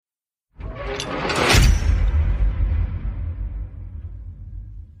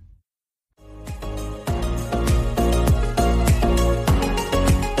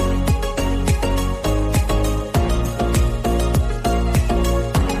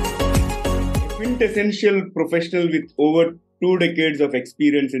quintessential professional with over 2 decades of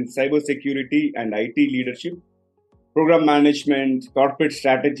experience in cybersecurity and IT leadership, program management, corporate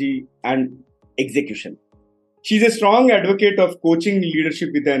strategy, and execution. She's a strong advocate of coaching leadership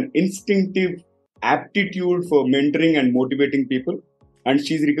with an instinctive aptitude for mentoring and motivating people, and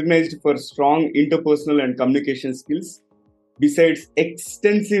she's recognized for strong interpersonal and communication skills, besides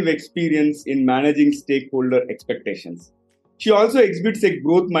extensive experience in managing stakeholder expectations. She also exhibits a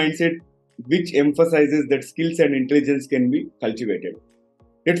growth mindset which emphasizes that skills and intelligence can be cultivated.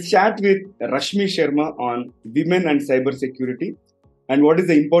 Let's chat with Rashmi Sarma on women and cybersecurity and what is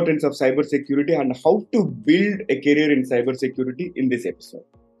the importance of cybersecurity and how to build a career in cybersecurity in this episode.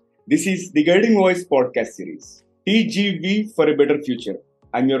 This is the Guiding Voice podcast series, TGV for a Better Future.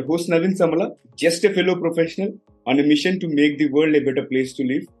 I'm your host Navin Samala, just a fellow professional on a mission to make the world a better place to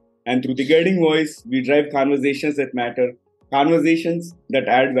live. And through the Guiding Voice, we drive conversations that matter, conversations that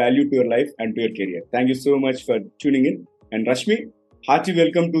add value to your life and to your career. Thank you so much for tuning in. And Rashmi, hearty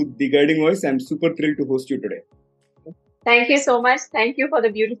welcome to the Guiding Voice. I'm super thrilled to host you today. Thank you so much. Thank you for the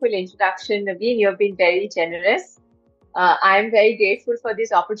beautiful introduction, Naveen. You've been very generous. I'm very grateful for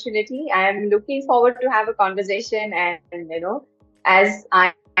this opportunity. I am looking forward to have a conversation and as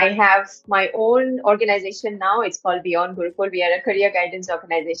I have my own organization now, it's called Beyond Gurukul. We are a career guidance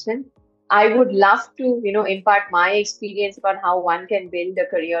organization. I would love to, impart my experience about how one can build a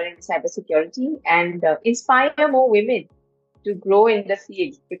career in cybersecurity and inspire more women to grow in the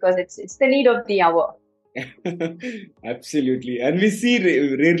field because it's the need of the hour. Absolutely. And we see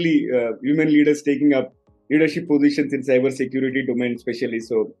rarely women leaders taking up leadership positions in cybersecurity domain especially.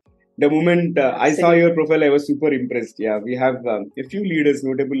 So the moment I saw your profile, I was super impressed. Yeah, we have a few leaders,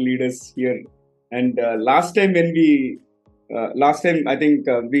 notable leaders here. And last time I think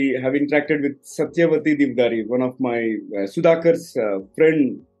we have interacted with Satyavati Divdari, one of my Sudhakar's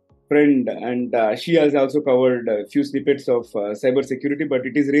friend, and she has also covered a few snippets of cybersecurity, but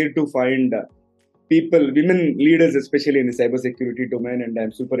it is rare to find women leaders, especially in the cybersecurity domain, and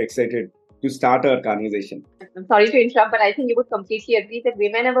I'm super excited to start our conversation. I'm sorry to interrupt, but I think you would completely agree that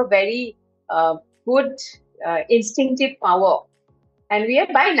women have a very good instinctive power. And we are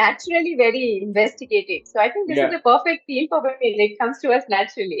by naturally very investigative. So I think this is the perfect field for women. It comes to us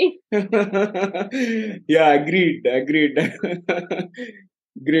naturally. Yeah, agreed.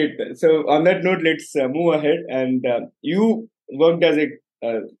 Great. So on that note, let's move ahead. And you worked as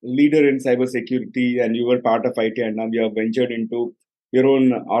a leader in cybersecurity and you were part of IT and now you have ventured into your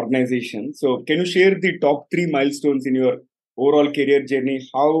own organization. So can you share the top 3 milestones in your overall career journey?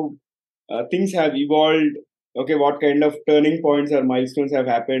 How things have evolved? Okay, what kind of turning points or milestones have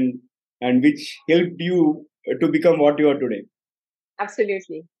happened and which helped you to become what you are today?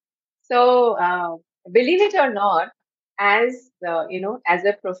 Absolutely. So believe it or not, as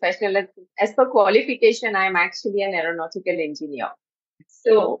a professional, as per qualification, I'm actually an aeronautical engineer.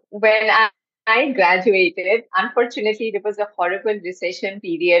 So when I graduated, unfortunately, there was a horrible recession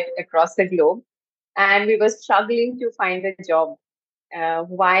period across the globe, and we were struggling to find a job.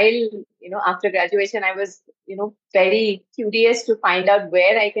 While after graduation, I was very curious to find out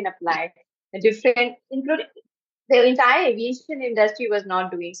where I can apply. Including the entire aviation industry was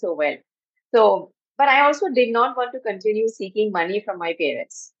not doing so well. So, but I also did not want to continue seeking money from my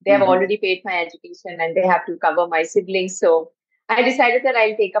parents. They have already paid my education and they have to cover my siblings. So I decided that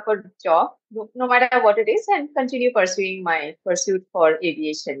I'll take up a job, no matter what it is, and continue pursuing my pursuit for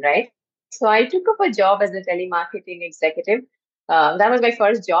aviation, right? So I took up a job as a telemarketing executive. That was my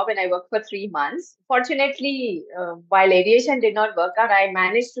first job and I worked for 3 months. Fortunately, while aviation did not work out, I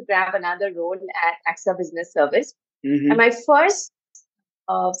managed to grab another role at AXA Business Service. And my first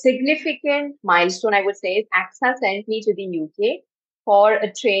significant milestone, I would say, is AXA sent me to the UK for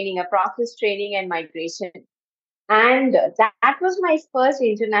a process training and migration. And that was my first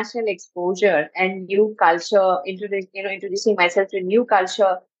international exposure and new culture, introducing myself to new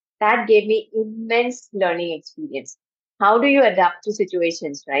culture. That gave me immense learning experience. How do you adapt to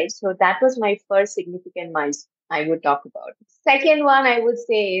situations, right? So that was my first significant milestone I would talk about. Second one I would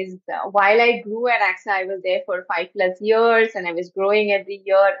say is while I grew at AXA, I was there for 5+ years and I was growing every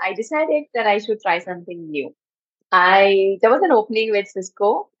year. I decided that I should try something new. There was an opening with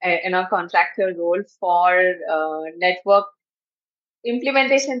Cisco in a contractor role for network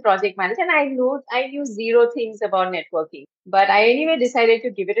implementation project manager. And I knew zero things about networking, but I anyway decided to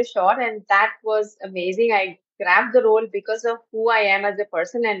give it a shot. And that was amazing. I grabbed the role because of who I am as a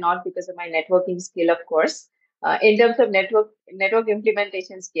person and not because of my networking skill, of course, in terms of network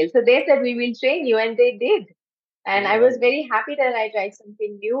implementation skill. So they said, we will train you, and they did. And I was very happy that I tried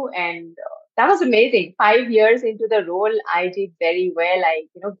something new, and that was amazing. 5 years into the role, I did very well. I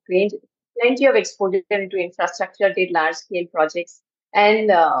gained plenty of exposure into infrastructure, did large scale projects.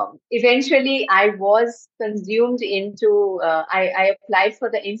 And eventually, I was consumed into, I applied for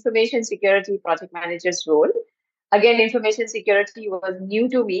the information security project manager's role. Again, information security was new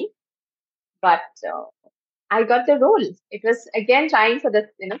to me, but I got the role. It was again trying for the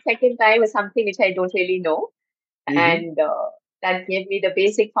second time is something which I don't really know, Mm-hmm. and that gave me the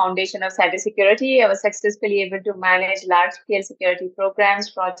basic foundation of cybersecurity. I was successfully able to manage large scale security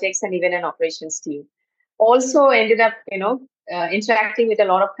programs, projects, and even an operations team. Also ended up, interacting with a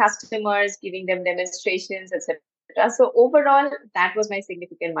lot of customers, giving them demonstrations, etc. So overall, that was my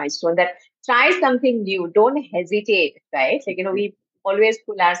significant milestone. That try something new, don't hesitate, right? Like we always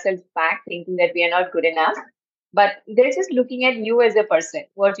pull ourselves back, thinking that we are not good enough, but they're just looking at you as a person,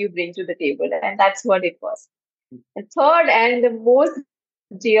 what you bring to the table, and that's what it was. The third and the most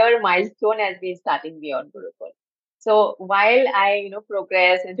dear milestone has been starting Beyond Gurukul. So while I,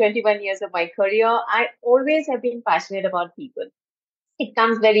 progress in 21 years of my career, I always have been passionate about people. It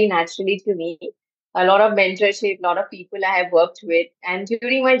comes very naturally to me. A lot of mentorship, a lot of people I have worked with, and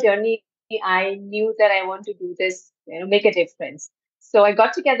during my journey, I knew that I want to do this, make a difference. So I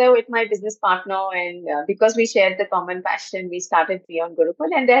got together with my business partner, and because we shared the common passion, we started Beyond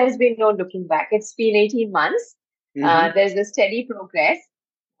Gurukul, and there has been no looking back. It's been 18 months. Mm-hmm. There's a steady progress.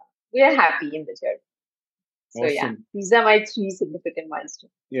 We are happy in the journey. So yeah, Awesome. these are my three significant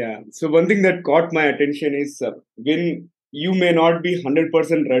milestones. Yeah. So one thing that caught my attention is when you may not be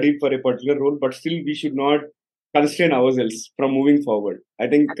 100% ready for a particular role, but still we should not constrain ourselves from moving forward. I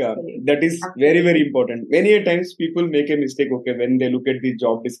think Absolutely. that is very, very Absolutely. important. Many a times people make a mistake, okay, when they look at the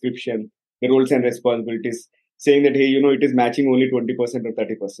job description, the roles and responsibilities, saying that, hey, it is matching only 20% or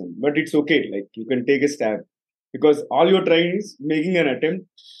 30%. But it's okay. Like you can take a stab because all you're trying is making an attempt.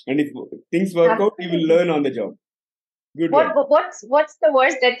 And if things work out, you will Absolutely. learn on the job. Good one. What's the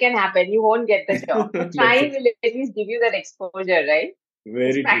worst that can happen? You won't get the job, but That's trying will at least give you that exposure, right? It's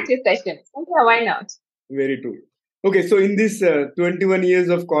very true. practice sessions. So yeah, why not? Very true. Okay, so in this 21 years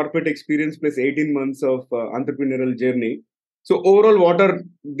of corporate experience plus 18 months of entrepreneurial journey, so overall, what are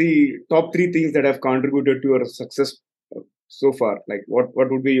the top three things that have contributed to your success so far? Like, what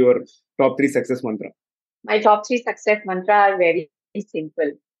would be your top three success mantra? My top three success mantra are very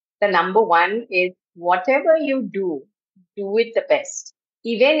simple. The number one is whatever you do it the best.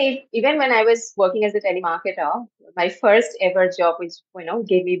 Even when I was working as a telemarketer, my first ever job, which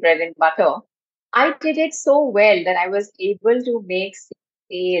gave me bread and butter, I did it so well that I was able to make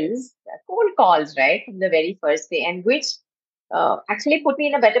sales, cold calls, right, from the very first day, and which actually put me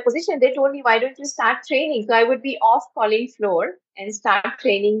in a better position. They told me, why don't you start training? So I would be off calling floor and start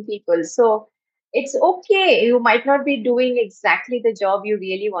training people. So it's okay. You might not be doing exactly the job you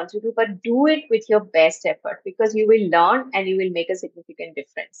really want to do, but do it with your best effort because you will learn and you will make a significant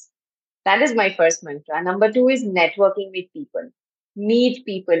difference. That is my first mantra. Number two is networking with people. Meet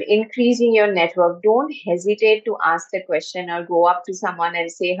people, increasing your network. Don't hesitate to ask the question or go up to someone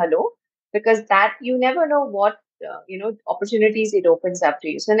and say hello because that you never know what opportunities it opens up to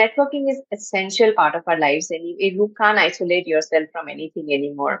you. So networking is essential part of our lives, and you can't isolate yourself from anything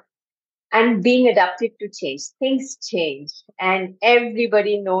anymore. And being adaptive to change. Things change, and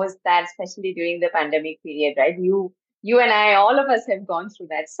everybody knows that, especially during the pandemic period, right? You and I, all of us have gone through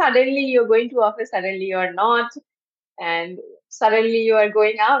that. Suddenly you're going to office, suddenly you're not, and suddenly you are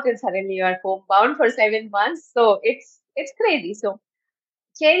going out, and suddenly you are homebound for 7 months. So it's crazy. So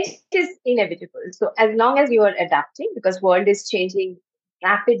change is inevitable. So as long as you are adapting, because world is changing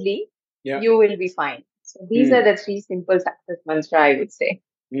rapidly, Yeah. you will be fine. So these are Hmm. the three simple success mantra I would say.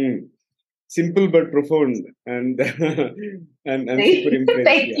 Hmm. Simple but profound, and and I'm super impressed.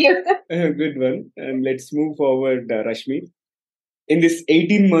 Thank Yeah, you. good one. And let's move forward, Rashmi. In this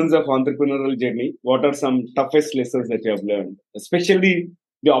 18 months of entrepreneurial journey, what are some toughest lessons that you have learned? Especially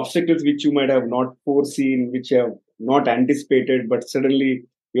the obstacles which you might have not foreseen, which you have not anticipated, but suddenly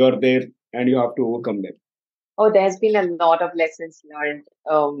you are there and you have to overcome them. Oh, there's been a lot of lessons learned.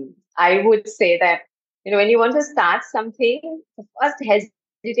 I would say that, when you want to start something, the first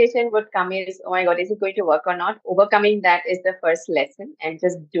hesitation would come is, oh my God, is it going to work or not? Overcoming that is the first lesson and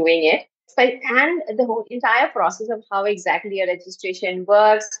just doing it. And the whole entire process of how exactly a registration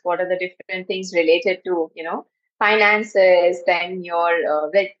works, what are the different things related to, finances, then your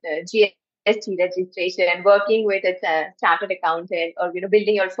GST registration, working with a chartered accountant, or,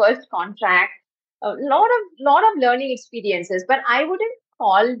 building your first contract, a lot of learning experiences, but I wouldn't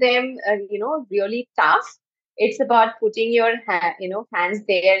call them really tough. It's about putting your hands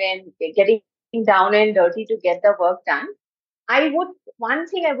there and getting down and dirty to get the work done. I would One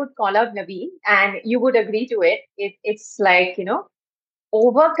thing I would call out, Naveen, and you would agree to it. It's like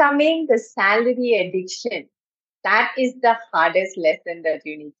overcoming the salary addiction, that is the hardest lesson that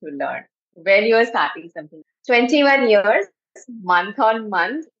you need to learn when you're starting something. 21 years, month on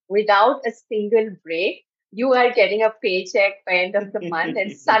month, without a single break, you are getting a paycheck by end of the month,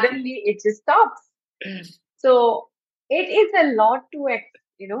 and suddenly it just stops. So it is a lot to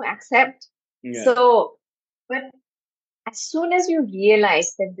accept. Yeah. So, but as soon as you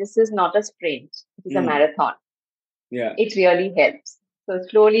realize that this is not a sprint, it is a marathon, Yeah. it really helps. So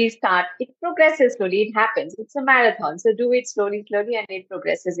slowly start, it progresses slowly, it happens. It's a marathon. So do it slowly, slowly, and it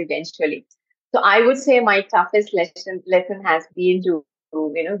progresses eventually. So I would say my toughest lesson has been to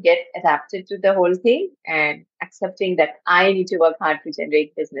get adapted to the whole thing and accepting that I need to work hard to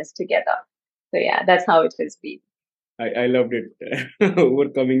generate business together. So yeah, that's how it has been. I loved it.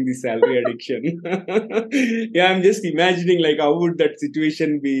 Overcoming the salary addiction. Yeah, I'm just imagining like how would that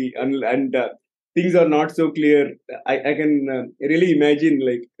situation be, and things are not so clear. I can really imagine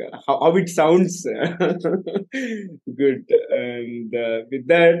like how it sounds. Good. And with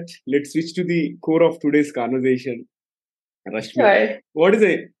that, let's switch to the core of today's conversation. Rashmi, Sure. what is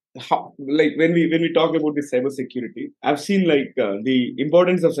it? How, like when we talk about the cyber security, I've seen like the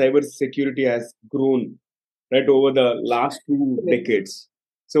importance of cyber security has grown right over the last 2 decades.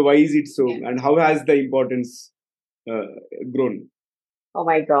 So why is it so, Yeah. and how has the importance uh, grown? Oh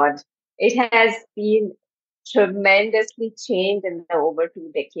my God. It has been tremendously changed in the over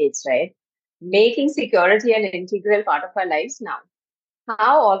 2 decades, right? Making security an integral part of our lives now.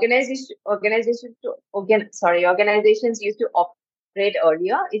 How organizations used to operate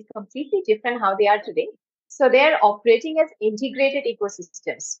earlier is completely different how they are today. So they're operating as integrated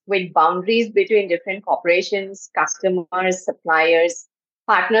ecosystems with boundaries between different corporations, customers, suppliers,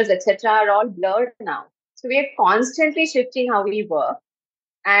 partners, etc. are all blurred now. So we are constantly shifting how we work.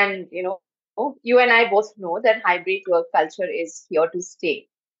 And you and I both know that hybrid work culture is here to stay.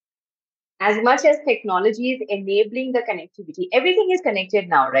 As much as technology is enabling the connectivity, everything is connected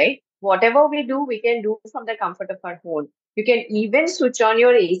now, right? Whatever we do, we can do from the comfort of our home. You can even switch on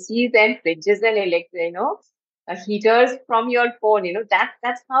your ACs and fridges and heaters from your phone.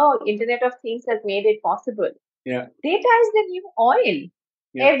 That's how Internet of Things has made it possible. Yeah. Data is the new oil.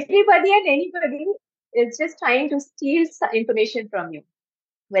 Yeah. Everybody and anybody is just trying to steal information from you,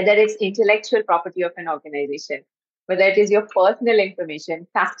 whether it's intellectual property of an organization, whether it is your personal information,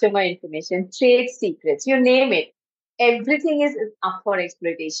 customer information, trade secrets, you name it. Everything is up for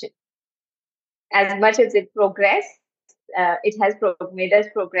exploitation. As much as it has made us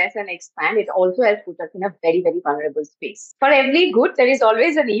progress and expand, it also has put us in a very, very vulnerable space. For every good, there is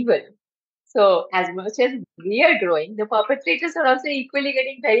always an evil. So as much as we are growing, the perpetrators are also equally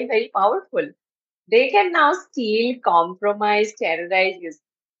getting very, very powerful. They can now steal, compromise, terrorize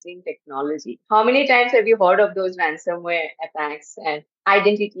using technology. How many times have you heard of those ransomware attacks and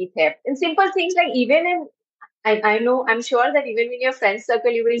identity theft? And simple things like I know, I'm sure that even in your friend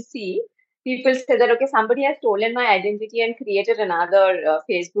circle, you will see people say that, okay, somebody has stolen my identity and created another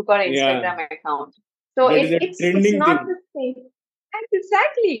Facebook or Instagram account. So That is a it's trending not thing. the same. And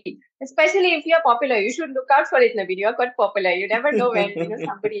exactly. Especially if you're popular, you should look out for it, Nabin. You're quite popular. You never know when,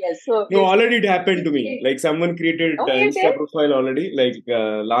 somebody else. So No, already it happened to me. Like someone created oh, you Insta did? profile already, like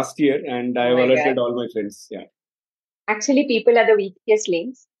last year, and I Oh have my alerted God. all my friends. Yeah. Actually, people are the weakest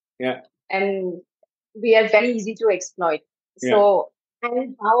links. Yeah. And we are very easy to exploit. Yeah. So,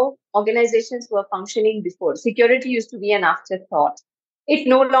 and how organizations were functioning before. Security used to be an afterthought. It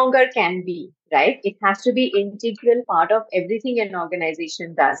no longer can be, right? It has to be integral part of everything an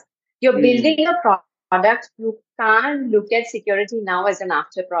organization does. You're building a product, you can't look at security now as an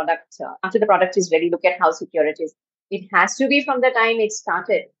after product. After the product is ready, look at how secure it is. It has to be from the time it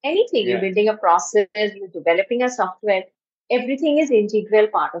started. Anything, you're Yeah. building a process, you're developing a software, everything is integral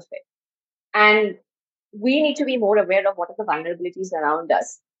part of it. And we need to be more aware of what are the vulnerabilities around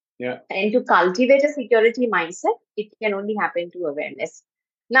us. Yeah. And to cultivate a security mindset, it can only happen through awareness.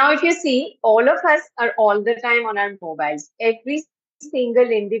 Now, if you see, all of us are all the time on our mobiles. Every single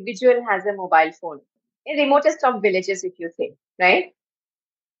individual has a mobile phone. In remotest of villages, if you think, right?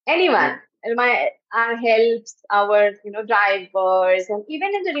 Anyone. Our helps, our drivers, and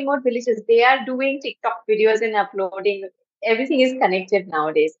even in the remote villages, they are doing TikTok videos and uploading. Everything is connected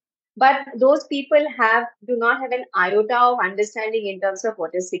nowadays. But those people do not have an iota of understanding in terms of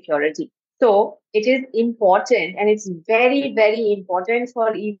what is security. So it is important, and it's very, very important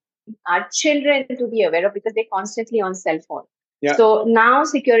for our children to be aware of, because they're constantly on cell phone. Yeah. So now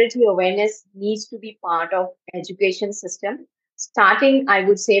security awareness needs to be part of education system, starting, I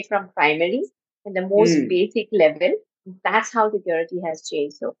would say, from primary and the most basic level. That's how security has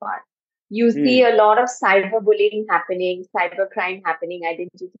changed so far. You see a lot of cyberbullying happening, cybercrime happening,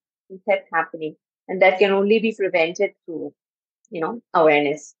 identity theft happening, and that can only be prevented through,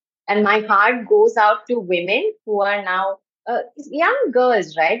 awareness. And my heart goes out to women who are now young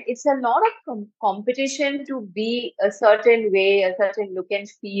girls, right? It's a lot of competition to be a certain way, a certain look and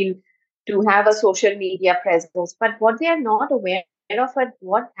feel, to have a social media presence. But what they are not aware of are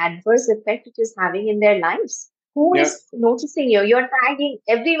what adverse effect it is having in their lives. Who Yeah. is noticing you? You're tagging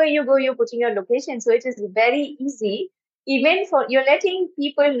everywhere you go, you're putting your location. So it is very easy, even for you're letting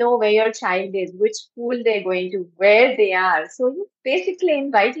people know where your child is, which school they're going to, where they are. So you're basically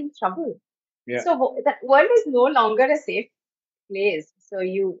inviting trouble. Yeah. So the world is no longer a safe place. So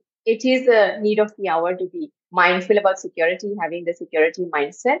it is a need of the hour to be mindful about security, having the security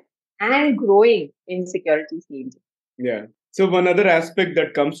mindset, and growing in security field. Yeah. So one other aspect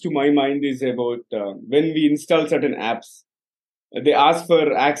that comes to my mind is about when we install certain apps, they ask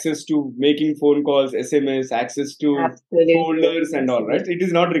for access to making phone calls, SMS, access to Absolutely. folders and all, right? It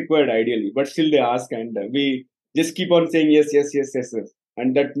is not required ideally, but still they ask, and we just keep on saying yes, yes, yes, yes, yes.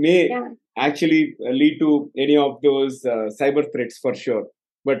 And that may actually lead to any of those cyber threats for sure.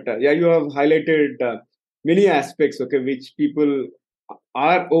 But yeah, you have highlighted many aspects, okay, which people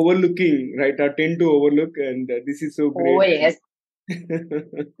are overlooking, right, or tend to overlook, and this is so great. Oh, yes.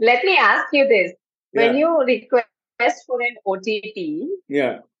 Let me ask you this. When you request for an OTP,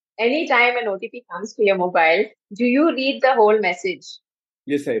 anytime an OTP comes to your mobile, do you read the whole message?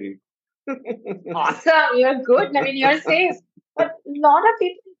 Yes, I read. Awesome. You're good. I mean, you're safe. But a lot of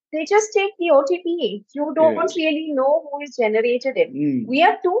people, they just take the OTP. You don't really know who has generated it. We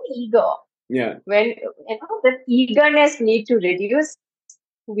are too eager. Yeah. When, the eagerness need to reduce.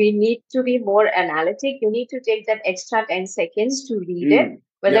 We need to be more analytic. You need to take that extra 10 seconds to read it,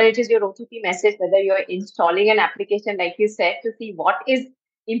 whether it is your OTP message, whether you're installing an application, like you said, to see what is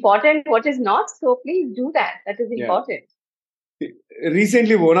important, what is not. So please do that. That is important.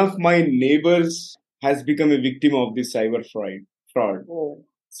 Recently, one of my neighbors has become a victim of this cyber fraud.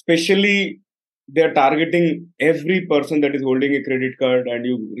 Especially, they're targeting every person that is holding a credit card, and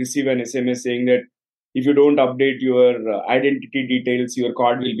you receive an SMS saying that if you don't update your identity details, your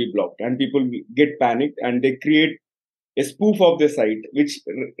card will be blocked. And people get panicked, and they create a spoof of the site, which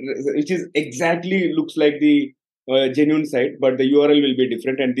is exactly looks like the genuine site, but the URL will be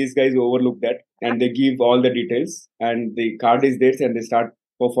different. And these guys overlook that, and they give all the details, and the card is theirs, and they start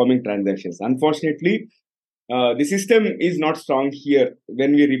performing transactions. Unfortunately, the system is not strong here.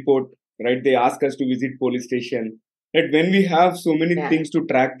 When we report, right, they ask us to visit police station. Right, when we have so many things to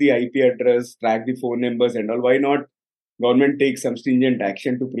track the IP address, track the phone numbers, and all, why not government take some stringent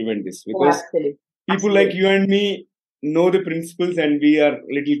action to prevent this? Because people like you and me know the principles, and we are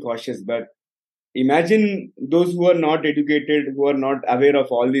little cautious. But imagine those who are not educated, who are not aware of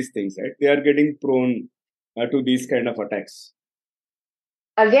all these things, right? They are getting prone to these kind of attacks.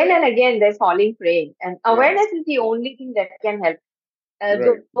 Again and again, they're falling prey. And awareness is the only thing that can help.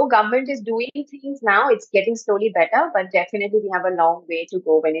 Though government is doing things now, it's getting slowly better, but definitely we have a long way to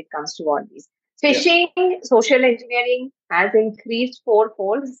go when it comes to all these. Phishing, social engineering has increased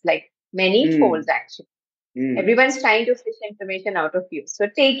fourfold, like many folds actually. Everyone's trying to fish information out of you. So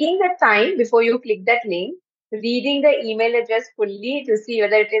taking the time before you click that link, reading the email address fully to see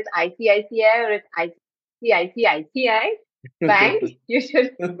whether it is ICICI or it's ICICI bank,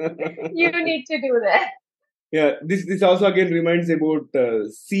 you need to do that. Yeah, this also again reminds about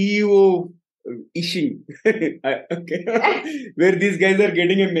CEO ishing, okay, where these guys are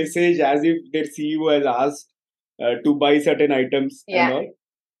getting a message as if their CEO has asked to buy certain items and all.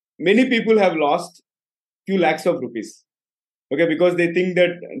 Many people have lost few lakhs of rupees, okay, because they think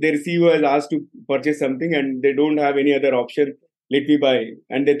that their CEO has asked to purchase something and they don't have any other option. Let me buy,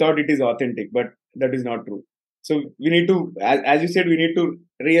 and they thought it is authentic, but that is not true. So we need to, as you said, we need to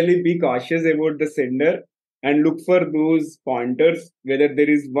really be cautious about the sender and look for those pointers, whether there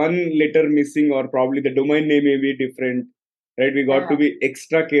is one letter missing or probably the domain name may be different, right? We got to be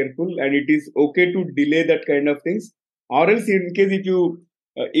extra careful, and it is okay to delay that kind of things. Or else, in case if you,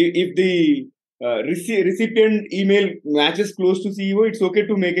 if the recipient email matches close to CEO, it's okay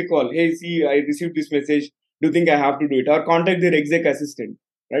to make a call. Hey, see, I received this message. Do you think I have to do it? Or contact their exec assistant,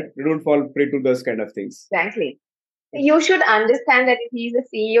 right? You don't fall prey to those kind of things. Exactly. You should understand that if he's a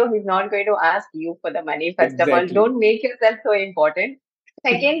CEO, he's not going to ask you for the money. First of all, don't make yourself so important.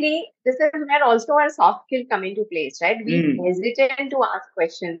 Secondly, this is where also our soft skill come into place, right? We hesitant to ask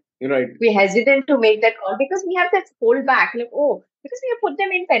questions. Right. We hesitant to make that call because we have that hold back. Like, because we have put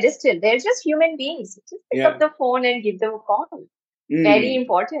them in pedestal. They're just human beings. Just pick up the phone and give them a call. Very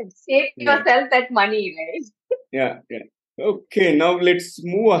important. Save yourself that money, right? Yeah. Okay, now let's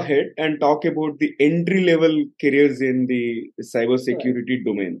move ahead and talk about the entry level careers in the Sure. cybersecurity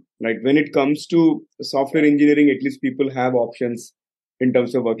domain. Right, when it comes to software engineering, at least people have options in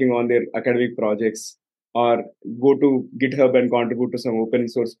terms of working on their academic projects or go to GitHub and contribute to some open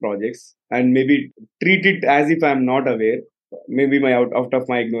source projects and maybe treat it as if I'm not aware. Maybe my out of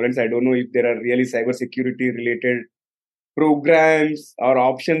my ignorance, I don't know if there are really cybersecurity related programs or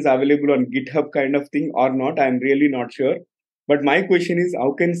options available on GitHub kind of thing or not. I'm really not sure. But my question is,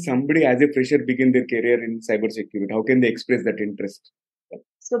 how can somebody as a fresher begin their career in cybersecurity? How can they express that interest?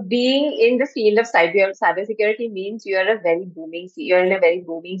 So being in the field of cybersecurity means you're in a very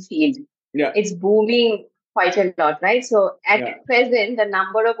booming field. Yeah, It's booming quite a lot, right? So at yeah, present, the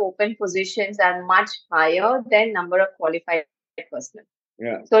number of open positions are much higher than number of qualified personnel.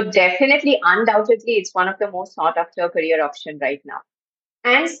 yeah. So definitely, undoubtedly, it's one of the most sought after career option right now.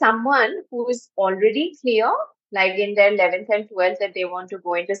 And someone who is already clear, like in their 11th and 12th, that they want to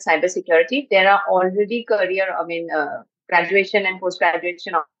go into cybersecurity, there are already graduation and post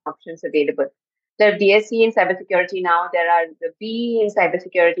graduation options available. There are BSc in cybersecurity now. There are the BE in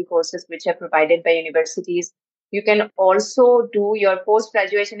cybersecurity courses which are provided by universities. You can also do your post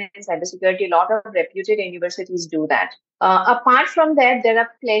graduation in cybersecurity. A lot of reputed universities do that. Apart from that, there are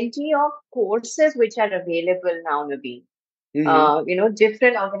plenty of courses which are available now, Naveen. Mm-hmm.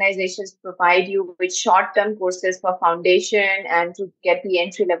 Different organizations provide you with short-term courses for foundation and to get the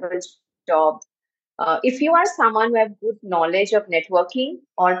entry-level job. If you are someone who have good knowledge of networking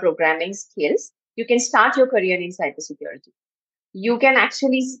or programming skills, you can start your career in cybersecurity. You can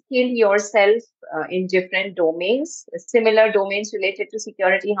actually skill yourself in different domains, similar domains related to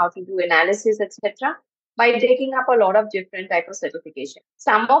security, how to do analysis, etc., by taking up a lot of different type of certification.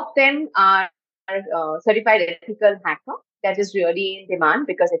 Some of them are certified ethical hacker. That is really in demand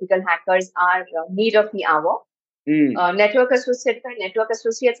because ethical hackers are need of the hour. Mm. Network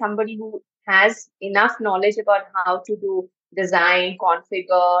associate, somebody who has enough knowledge about how to do design,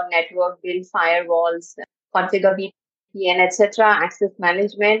 configure, network, build firewalls, configure VPN, etc. Access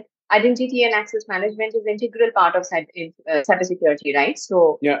management, identity and access management is integral part of cybersecurity, right?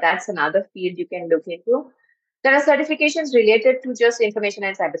 So Yeah. that's another field you can look into. There are certifications related to just information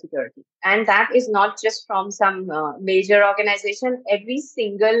and cybersecurity, and that is not just from some major organization. Every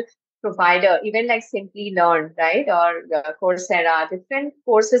single provider, even like Simply Learn, right, or Coursera, different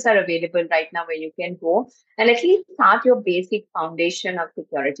courses are available right now where you can go and at least start your basic foundation of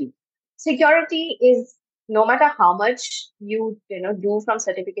security. Security is no matter how much you do from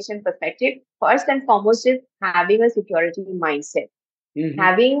certification perspective, first and foremost is having a security mindset, Mm-hmm.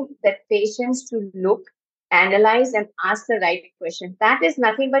 having that patience to look, analyze, and ask the right question. That is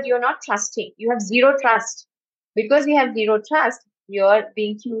nothing but you're not trusting. You have zero trust. Because you have zero trust, you're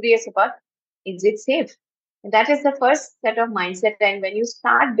being curious about, is it safe? And that is the first set of mindset. And when you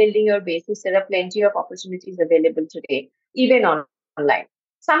start building your basis, there are plenty of opportunities available today, even online.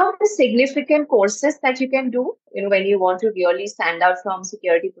 Some of the significant courses that you can do, when you want to really stand out from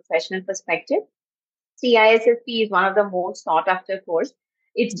security professional perspective, CISSP is one of the most sought after course.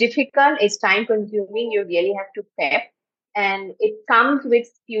 It's difficult, it's time consuming, you really have to prep, and it comes with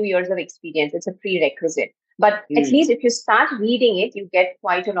few years of experience. It's a prerequisite. But at Mm. least if you start reading it, you get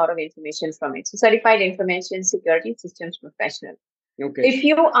quite a lot of information from it. So certified information security systems professional. Okay. If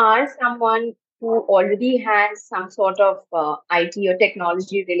you are someone who already has some sort of IT or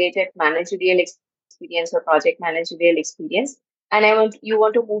technology related managerial experience or project managerial experience, and you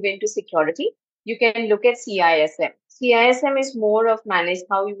want to move into security, you can look at CISM. CISM is more of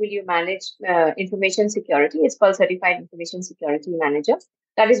how will you manage information security. It's called Certified Information Security Manager.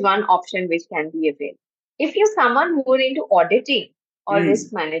 That is one option which can be available. If you're someone who are into auditing or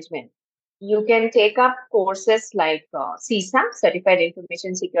risk Mm. management, you can take up courses like CISA, Certified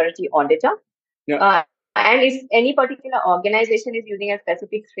Information Security Auditor. Yeah. Uh, and if any particular organization is using a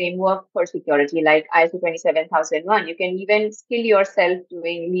specific framework for security, like ISO 27001, you can even skill yourself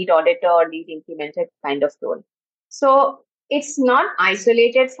doing lead auditor or lead implementer kind of role. So it's not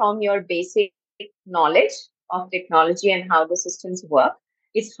isolated from your basic knowledge of technology and how the systems work.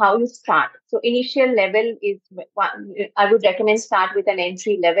 It's how you start. So initial level is, I would recommend start with an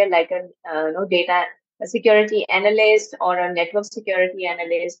entry level like a data security analyst or a network security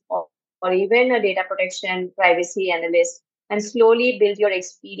analyst or even a data protection privacy analyst, and slowly build your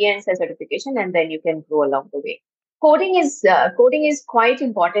experience and certification, and then you can grow along the way. Coding is quite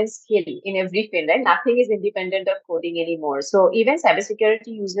important skill in every field, and nothing is independent of coding anymore. So even cybersecurity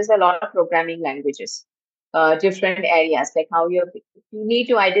uses a lot of programming languages, different areas like how you need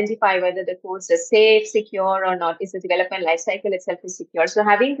to identify whether the codes are safe, secure, or not. Is the development lifecycle itself is secure? So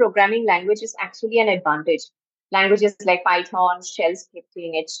having programming language is actually an advantage. languages like Python, shell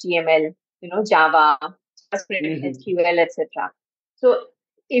scripting, HTML, Java, JavaScript, Mhm. SQL, etc. So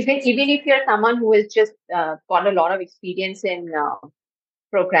even if you're someone who has just got a lot of experience in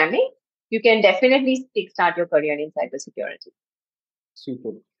programming, you can definitely kickstart your career in cybersecurity.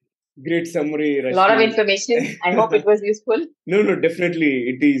 Super. Great summary, A lot of Rashmi. information. I hope it was useful. No, no, definitely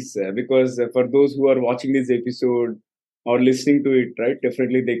it is because for those who are watching this episode or listening to it, right,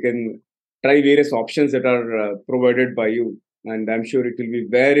 definitely they can try various options that are provided by you, and I'm sure it will be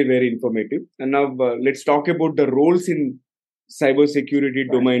very, very informative. And now let's talk about the roles in cybersecurity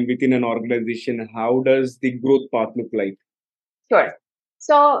Sure. domain within an organization. How does the growth path look like? Sure.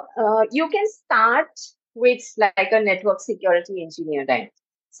 So you can start with like a network security engineer, right?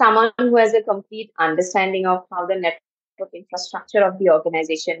 Someone who has a complete understanding of how the network infrastructure of the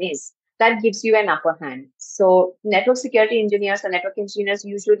organization is. That gives you an upper hand. So network security engineers or network engineers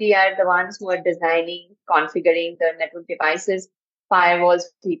usually are the ones who are designing, configuring the network devices, firewalls,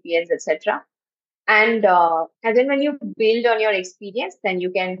 VPNs, etc. And then when you build on your experience, then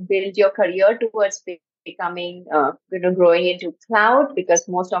you can build your career towards becoming, growing into cloud, because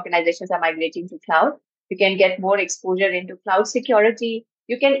most organizations are migrating to cloud. You can get more exposure into cloud security.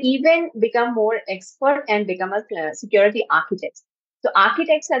 You can even become more expert and become a security architect. So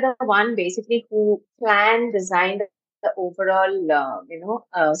architects are the one basically who plan, design the overall,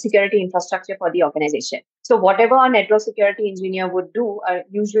 security infrastructure for the organization. So whatever a network security engineer would do are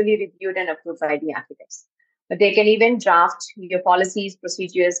usually reviewed and approved by the architects. But they can even draft your policies,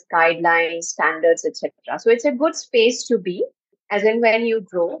 procedures, guidelines, standards, etc. So it's a good space to be, as in when you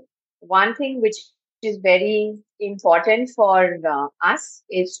grow. One thing which is very important for us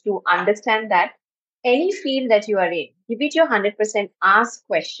is to understand that any field that you are in, give it your 100%, ask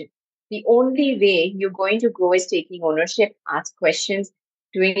questions. The only way you're going to grow is taking ownership, ask questions,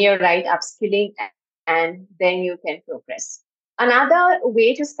 doing your right upskilling, and then you can progress. Another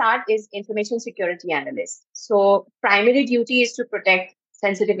way to start is information security analyst. So primary duty is to protect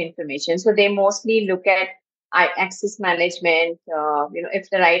sensitive information. So they mostly look at access management, if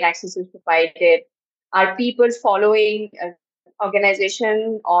the right access is provided, are people following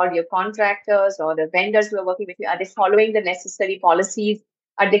organization or your contractors or the vendors who are working with you, are they following the necessary policies?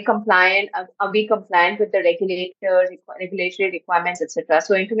 Are they compliant? Are we compliant with the regulatory requirements, etc.?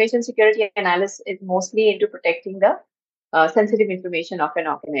 So information security analysis is mostly into protecting the sensitive information of an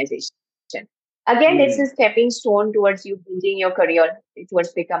organization. Again, it's a Hmm. stepping stone towards you building your career,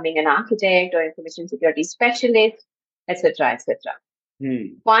 towards becoming an architect or information security specialist, etc., etc. Hmm.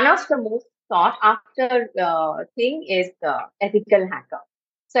 One of the most sought after thing is the ethical hacker.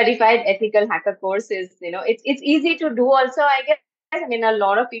 Certified ethical hacker course is, it's easy to do also, I guess. I mean, a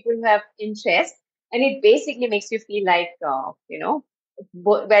lot of people who have interest, and it basically makes you feel like,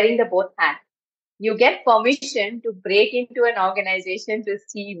 wearing the both hats. You get permission to break into an organization to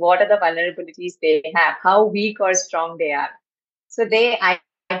see what are the vulnerabilities they have, how weak or strong they are. So they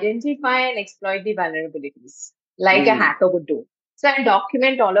identify and exploit the vulnerabilities like a Hmm. hacker would do. So and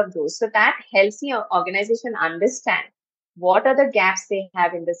document all of those. So that helps the organization understand what are the gaps they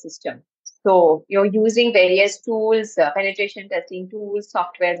have in the system. So you're using various tools, penetration testing tools,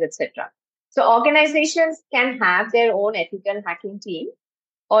 softwares, etc. So organizations can have their own ethical hacking team,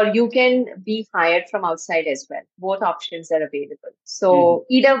 or you can be hired from outside as well. Both options are available. Hmm. So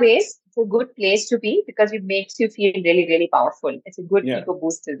either ways, it's a good place to be because it makes you feel really, really powerful. It's a good Yeah. ego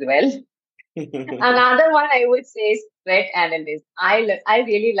boost as well. Another one I would say is threat analyst. I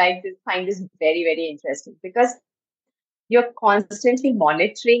really like this, find this very, very interesting because you're constantly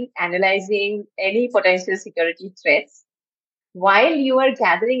monitoring, analyzing any potential security threats while you are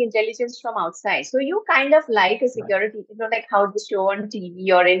gathering intelligence from outside. So you kind of like a security, like how they show on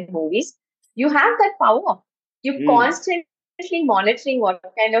TV or in movies. You have that power. You Hmm. constantly monitoring what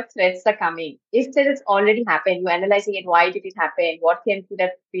kind of threats are coming. If there has already happened, you're analyzing it. Why did it happen? What could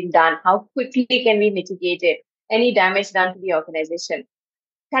have been done? How quickly can we mitigate it? Any damage done to the organization?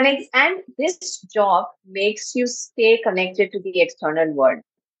 Connect, and this job makes you stay connected to the external world.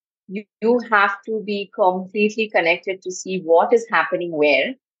 You have to be completely connected to see what is happening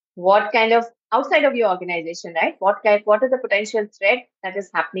where, what kind of outside of your organization, right? What are the potential threat that is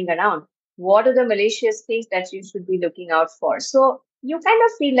happening around? What are the malicious things that you should be looking out for? So you kind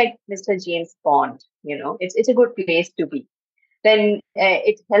of feel like Mr. James Bond, it's a good place to be. Then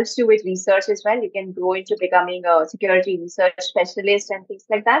it helps you with research as well. You can grow into becoming a security research specialist and things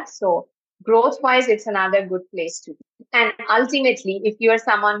like that. So growth wise, it's another good place to be. And ultimately, if you are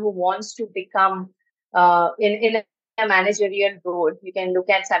someone who wants to become in a managerial role, you can look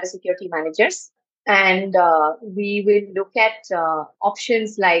at cybersecurity managers, and we will look at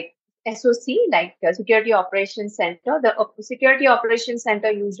options like SOC, like Security Operations Center. The Security Operations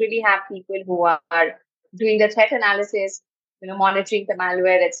Center usually have people who are doing the threat analysis, monitoring the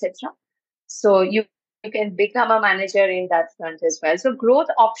malware, etc. So you can become a manager in that front as well. So growth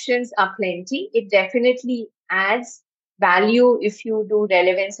options are plenty. It definitely adds value if you do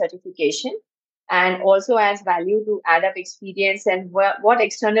relevant certification, and also adds value to add up experience and what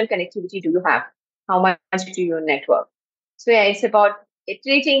external connectivity do you have? How much do you network? So yeah, it's about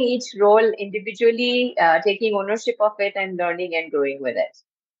treating each role individually, taking ownership of it and learning and growing with it.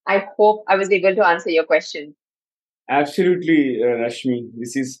 I hope I was able to answer your question. Absolutely, Rashmi.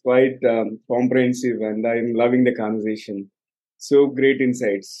 This is quite comprehensive, and I'm loving the conversation. So great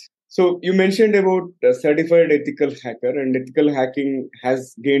insights. So you mentioned about certified ethical hacker, and ethical hacking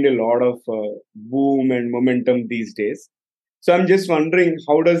has gained a lot of boom and momentum these days. So I'm just wondering,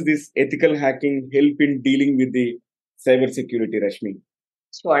 how does this ethical hacking help in dealing with the cybersecurity, Rashmi?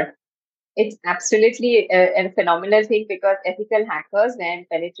 Sure. It's absolutely a phenomenal thing because ethical hackers and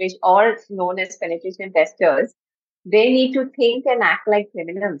penetration, or known as penetration testers, they need to think and act like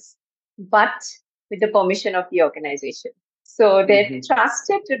criminals, but with the permission of the organization. So they're Mm-hmm.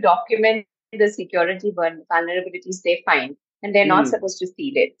 trusted to document the security vulnerabilities they find, and they're not supposed to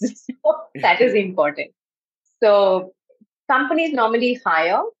steal it. So that is important. So companies normally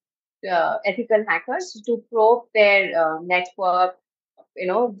hire ethical hackers to probe their network,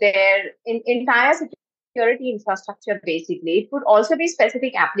 their entire security infrastructure. Basically, it could also be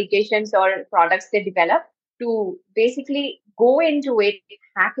specific applications or products they develop to basically go into it,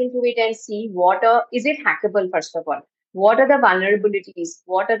 hack into it, and see is it hackable. First of all, what are the vulnerabilities,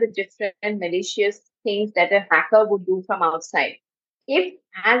 what are the different malicious things that a hacker would do from outside. If,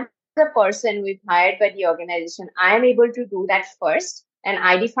 as a person we've hired by the organization, I am able to do that first and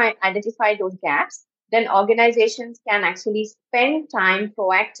identify those gaps, then organizations can actually spend time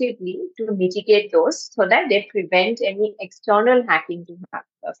proactively to mitigate those so that they prevent any external hacking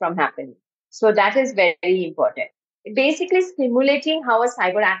from happening. So that is very important. Basically simulating how a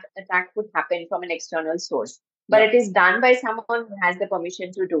cyber attack would happen from an external source, but Yeah. it is done by someone who has the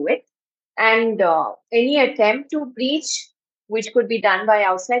permission to do it. And any attempt to breach, which could be done by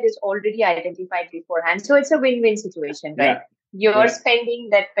outside, is already identified beforehand. So it's a win-win situation, right? Yeah. You're Yeah. spending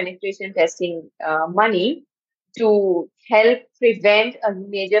that penetration testing money to help prevent a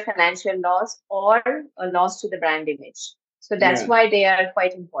major financial loss or a loss to the brand image. So that's Yeah. why they are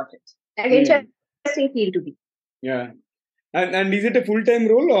quite important. An Mm. interesting field to be. Yeah. And is it a full time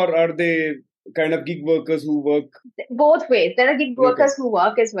role, or are they kind of gig workers who work? Both ways. There are gig Okay. workers who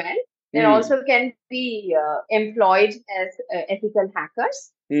work as well. There Mm. also can be employed as ethical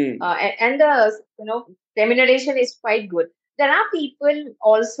hackers, Mm. and the remuneration is quite good. There are people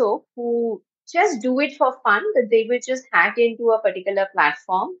also who just do it for fun. That they will just hack into a particular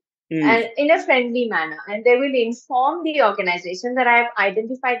platform Mm. and in a friendly manner, and they will inform the organization that I've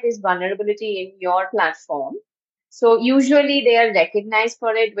identified this vulnerability in your platform. So usually they are recognized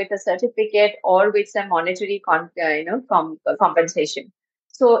for it with a certificate or with some monetary compensation.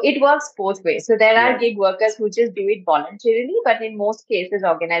 So it works both ways. So there are Yeah. gig workers who just do it voluntarily, but in most cases,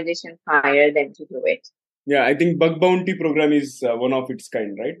 organizations hire them to do it. Yeah, I think bug bounty program is one of its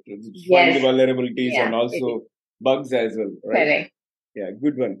kind, right? Find the Yes. vulnerabilities and Yeah, it is also bugs as well, right? correct. Yeah,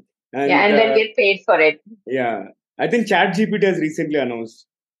 good one. Yeah, And and then get paid for it. yeah, I think ChatGPT has recently announced,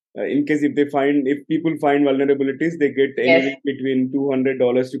 in case if people find vulnerabilities, they get Yes. anywhere between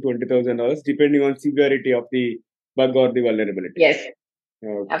 $200 to $20,000, depending on severity of the bug or the vulnerability. Yes.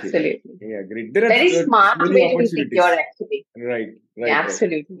 Okay. Absolutely. Yeah, great. There are Very smart many way to be opportunities. secure, actually. Right, Yeah, right.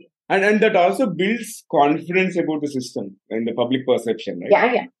 absolutely. And that also builds confidence about the system in the public perception,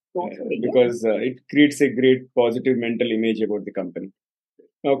 right? Yeah, totally. Because it creates a great positive mental image about the company.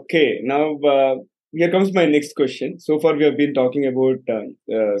 Okay, now here comes my next question. So far, we have been talking about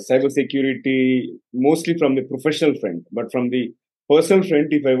cybersecurity mostly from the professional front, but from the personal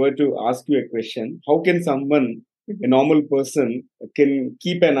front, if I were to ask you a question, how can someone, a normal person, can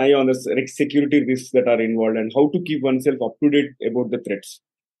keep an eye on the security risks that are involved, and how to keep oneself up to date about the threats?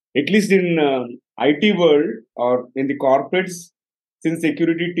 At least in IT world or in the corporates, since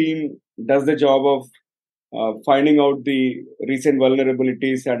security team does the job of finding out the recent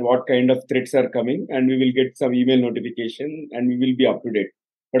vulnerabilities and what kind of threats are coming, and we will get some email notification and we will be up to date.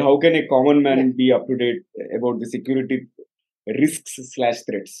 But how can a common man be up to date about the security risks slash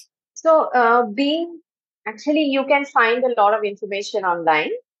threats? So, actually, you can find a lot of information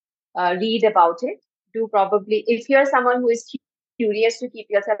online, read about it. If you're someone who is curious to keep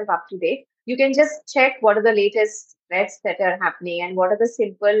yourself up to date, you can just check what are the latest threats that are happening and what are the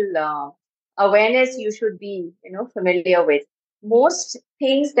simple awareness you should be, familiar with. most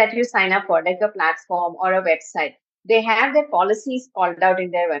things that you sign up for, like a platform or a website, they have their policies called out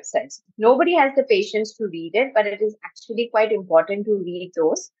in their websites. Nobody has the patience to read it, but it is actually quite important to read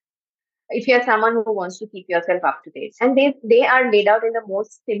those if you're someone who wants to keep yourself up to date. And they are laid out in the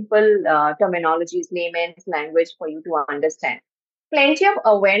most simple terminologies, layman's language for you to understand. Plenty of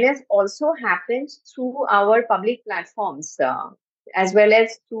awareness also happens through our public platforms, as well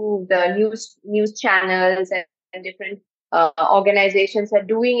as through the news channels and different organizations are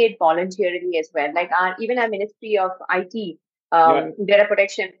doing it voluntarily as well. Like even our Ministry of IT, Yeah. data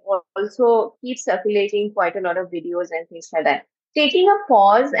protection also keeps circulating quite a lot of videos and things like that. Taking a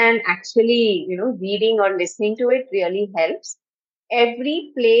pause and actually, reading or listening to it really helps.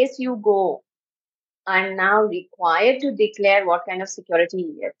 Every place you go are now required to declare what kind of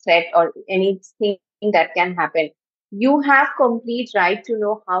security threat or anything that can happen. You have complete right to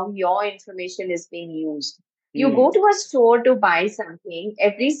know how your information is being used. You go to a store to buy something,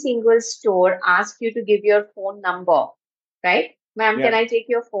 every single store asks you to give your phone number, right? Ma'am, can Yeah. I take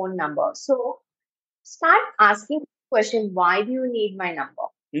your phone number? So start asking question, why do you need my number?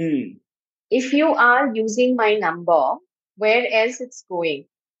 If you are using my number, where else it's going?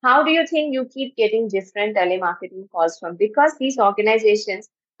 How do you think you keep getting different telemarketing calls from? Because these organizations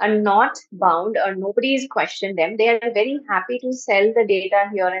are not bound or nobody is questioning them. They are very happy to sell the data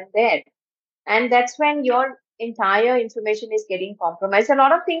here and there. And that's when your entire information is getting compromised. A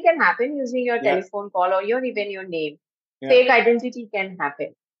lot of things can happen using your Yeah. telephone call or even your name. Yeah. Fake identity can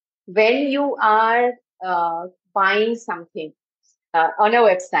happen. When you are buying something on a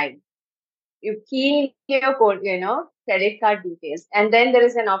website, you key in your code, credit card details, and then there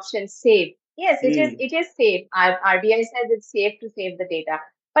is an option save. Yes, it is safe. RBI says it's safe to save the data.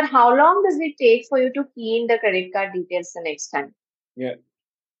 But how long does it take for you to key in the credit card details the next time? Yeah.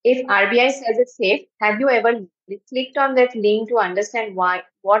 If RBI says it's safe, have you ever clicked on that link to understand what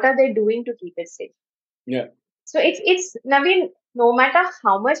are they doing to keep it safe? Yeah. So it's Naveen, no matter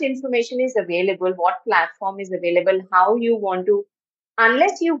how much information is available, what platform is available, how you want to,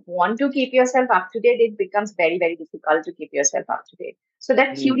 unless you want to keep yourself up to date, it becomes very, very difficult to keep yourself up to date. So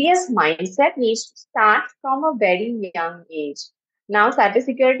that curious mindset needs to start from a very young age. Now,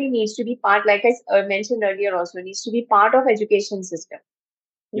 cybersecurity needs to be part, like I mentioned earlier, also needs to be part of education system.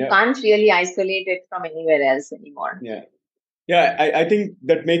 You can't really isolate it from anywhere else anymore. Yeah. Yeah, I think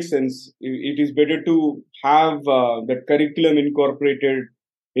that makes sense. It is better to have that curriculum incorporated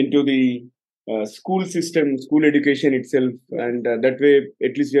into the school system, school education itself. And that way,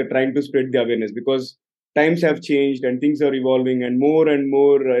 at least we are trying to spread the awareness because times have changed and things are evolving and more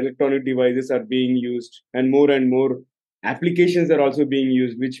electronic devices are being used and more applications are also being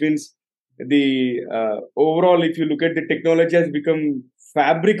used, which means the overall, if you look at the technology has become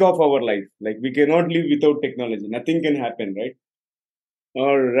fabric of our life. Like we cannot live without technology. Nothing can happen, right?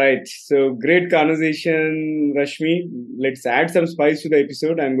 All right. So great conversation, Rashmi. Let's add some spice to the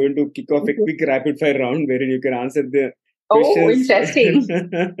episode. I'm going to kick off a quick rapid fire round wherein you can answer the questions. Interesting.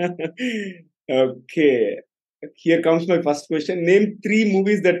 Okay. Here comes my first question. Name 3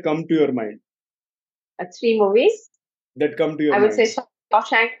 movies that come to your mind. 3 movies? That come to your mind. I would say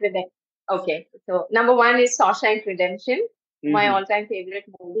Shawshank Redemption. Okay. So number 1 is Shawshank Redemption, my all-time favorite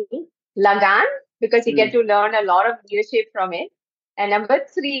movie. Lagan, because you get to learn a lot of leadership from it. And number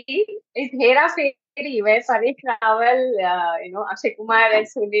 3 is Hera Fairy, where Paresh Rawal, Akshay Kumar and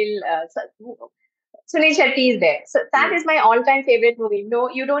Sunil Shetty is there. So that is my all-time favorite movie. No,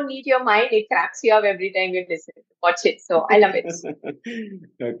 you don't need your mind. It cracks you up every time you listen. Watch it. So I love it.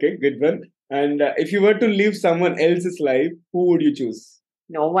 Okay, good one. And if you were to live someone else's life, who would you choose?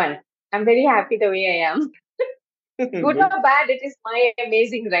 No one. I'm very happy the way I am. Good or bad, it is my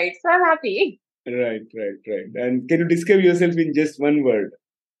amazing ride. So I'm happy. Right. And can you describe yourself in just one word?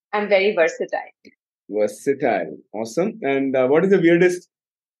 I'm very versatile. Versatile. Awesome. And what is the weirdest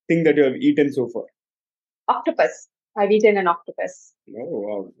thing that you have eaten so far? Octopus. I've eaten an octopus. Oh,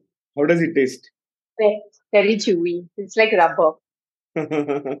 wow. How does it taste? Very chewy. It's like rubber.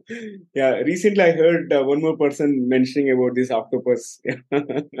 Yeah, recently I heard one more person mentioning about this octopus.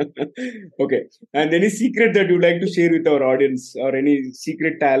 Okay. And any secret that you'd like to share with our audience or any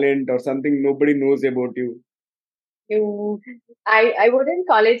secret talent or something nobody knows about you? I wouldn't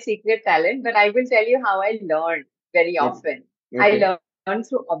call it secret talent, but I will tell you how I learned very often. Okay. I learned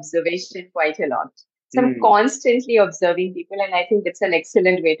through observation quite a lot. So I'm constantly observing people, and I think it's an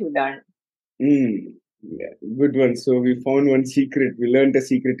excellent way to learn. Yeah, good one. So we found one secret. We learned a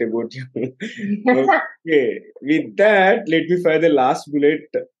secret about you. Okay. With that, let me fire the last bullet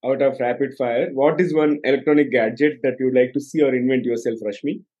out of rapid fire. What is one electronic gadget that you would like to see or invent yourself,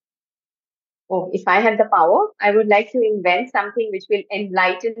 Rashmi? Oh, if I had the power, I would like to invent something which will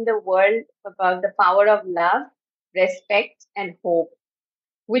enlighten the world about the power of love, respect, and hope,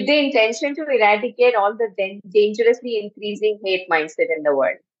 with the intention to eradicate all the dangerously increasing hate mindset in the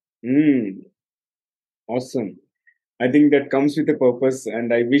world. Hmm, awesome. I think that comes with a purpose,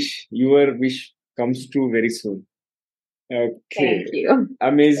 and I wish your wish comes true very soon. Thank Okay, you.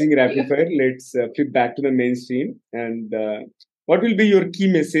 amazing Thank rapid you. fire. Let's flip back to the mainstream. And what will be your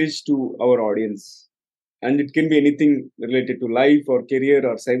key message to our audience? And it can be anything related to life or career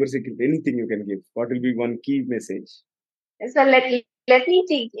or cybersecurity, anything you can give. What will be one key message? So let me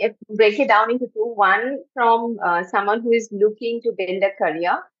break it down into two. One from someone who is looking to build a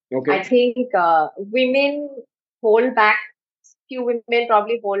career. I Okay. think women hold back. Few women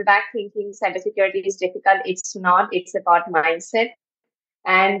probably hold back thinking cybersecurity is difficult. It's not. It's about mindset.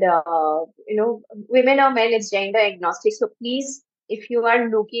 And women or men, it's gender agnostic. So please, if you are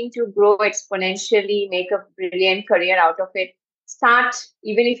looking to grow exponentially, make a brilliant career out of it, start.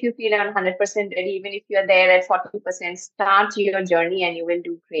 Even if you feel 100% ready, even if you're there at 40%, start your journey and you will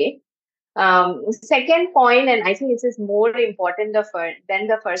do great. Second point, and I think this is more important than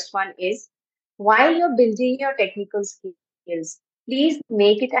the first one, is while you're building your technical skills, please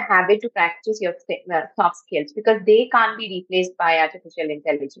make it a habit to practice your soft skills, because they can't be replaced by artificial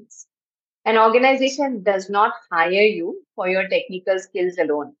intelligence. An organization does not hire you for your technical skills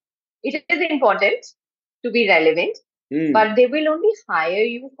alone. It is important to be relevant, Hmm. but they will only hire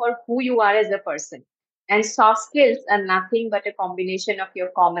you for who you are as a person. And soft skills are nothing but a combination of your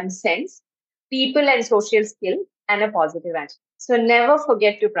common sense, people and social skill, and a positive attitude. So never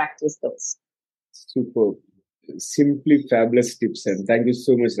forget to practice those. Super. Simply fabulous tips. And thank you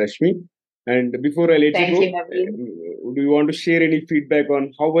so much, Rashmi. And before I let you Thank go, you, Naveen. do you want to share any feedback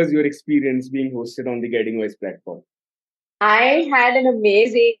on how was your experience being hosted on the Guiding Voice platform? I had an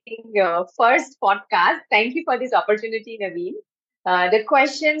amazing first podcast. Thank you for this opportunity, Naveen. The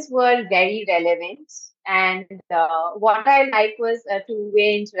questions were very relevant, and what I liked was a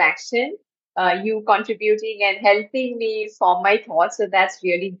two-way interaction. You contributing and helping me form my thoughts, so that's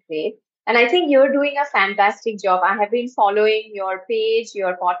really great. And I think you're doing a fantastic job. I have been following your page,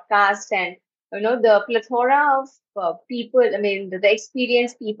 your podcast, and the plethora of people. I mean, the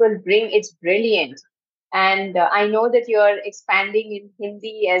experience people bring. It's brilliant, and I know that you're expanding in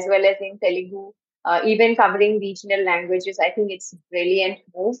Hindi as well as in Telugu, even covering regional languages. I think it's a brilliant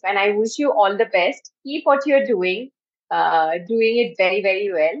move. And I wish you all the best. Keep what you're doing it very,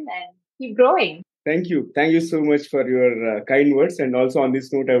 very well, and keep growing. Thank you. Thank you so much for your kind words. And also on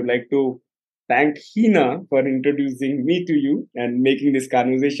this note, I would like to thank Hina for introducing me to you and making this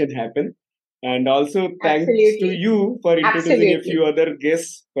conversation happen. And also thanks to Absolutely. you for introducing a few Absolutely. other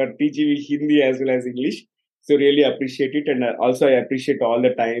guests for teaching me Hindi as well as English. So really appreciate it. And also I appreciate all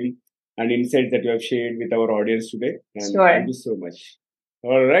the time and insights that you have shared with our audience today. And thank Sure. you so much.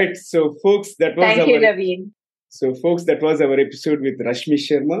 All right. So folks, Thank you, Naveen. folks, that was our episode with Rashmi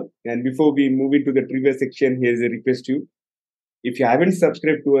Sharma. And before we move into the trivia section, here's a request to you. If you haven't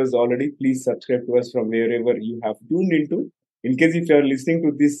subscribed to us already, please subscribe to us from wherever you have tuned into. In case if you are listening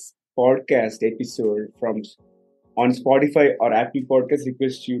to this podcast episode from on Spotify or Apple Podcasts,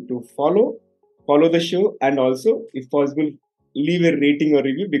 request you to follow the show, and also, if possible, leave a rating or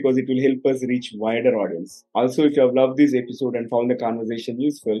review because it will help us reach wider audience. Also, if you have loved this episode and found the conversation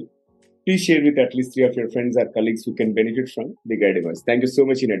useful, please share with at least three of your friends or colleagues who can benefit from the guidance. Thank you so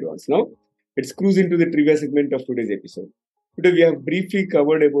much in advance. Now, let's cruise into the trivia segment of today's episode. Today, we have briefly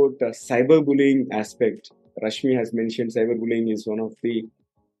covered about the cyberbullying aspect. Rashmi has mentioned cyberbullying is one of the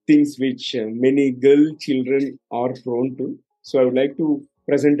things which many girl children are prone to. So, I would like to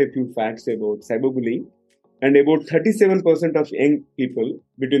present a few facts about cyberbullying. And about 37% of young people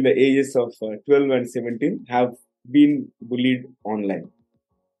between the ages of 12 and 17 have been bullied online,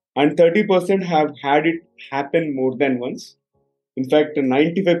 and 30% have had it happen more than once. In fact,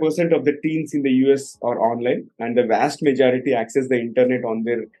 95% of the teens in the US are online, and the vast majority access the internet on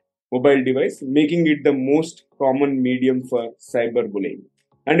their mobile device, making it the most common medium for cyberbullying.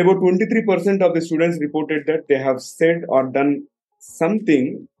 And about 23% of the students reported that they have said or done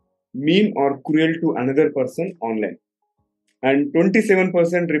something mean or cruel to another person online. And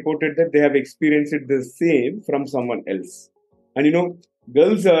 27% reported that they have experienced the same from someone else. And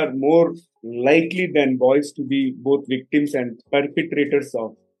girls are more likely than boys to be both victims and perpetrators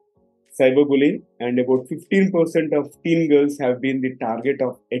of cyberbullying, and about 15% of teen girls have been the target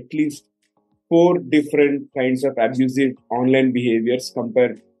of at least four different kinds of abusive online behaviors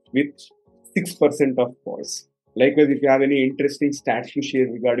compared with 6% of boys. Likewise, if you have any interesting stats to share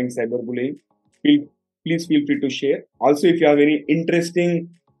regarding cyberbullying, feel, please feel free to share. Also, if you have any interesting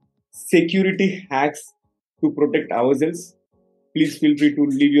security hacks to protect ourselves, please feel free to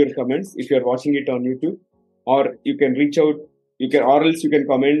leave your comments if you are watching it on YouTube, or you can reach out, or else you can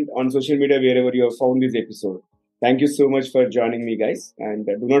comment on social media wherever you have found this episode. Thank you so much for joining me, guys. And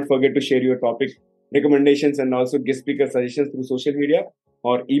do not forget to share your topic recommendations and also guest speaker suggestions through social media,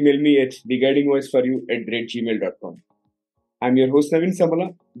 or email me at theguidingvoiceforyou@gmail.com. I'm your host Naveen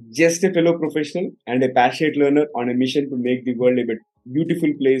Samala, just a fellow professional and a passionate learner on a mission to make the world a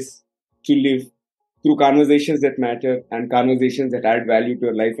beautiful place to live through conversations that matter and conversations that add value to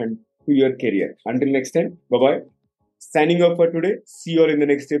your life and to your career. Until next time, bye bye. Signing off for today. See you all in the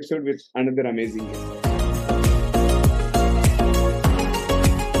next episode with another amazing guest.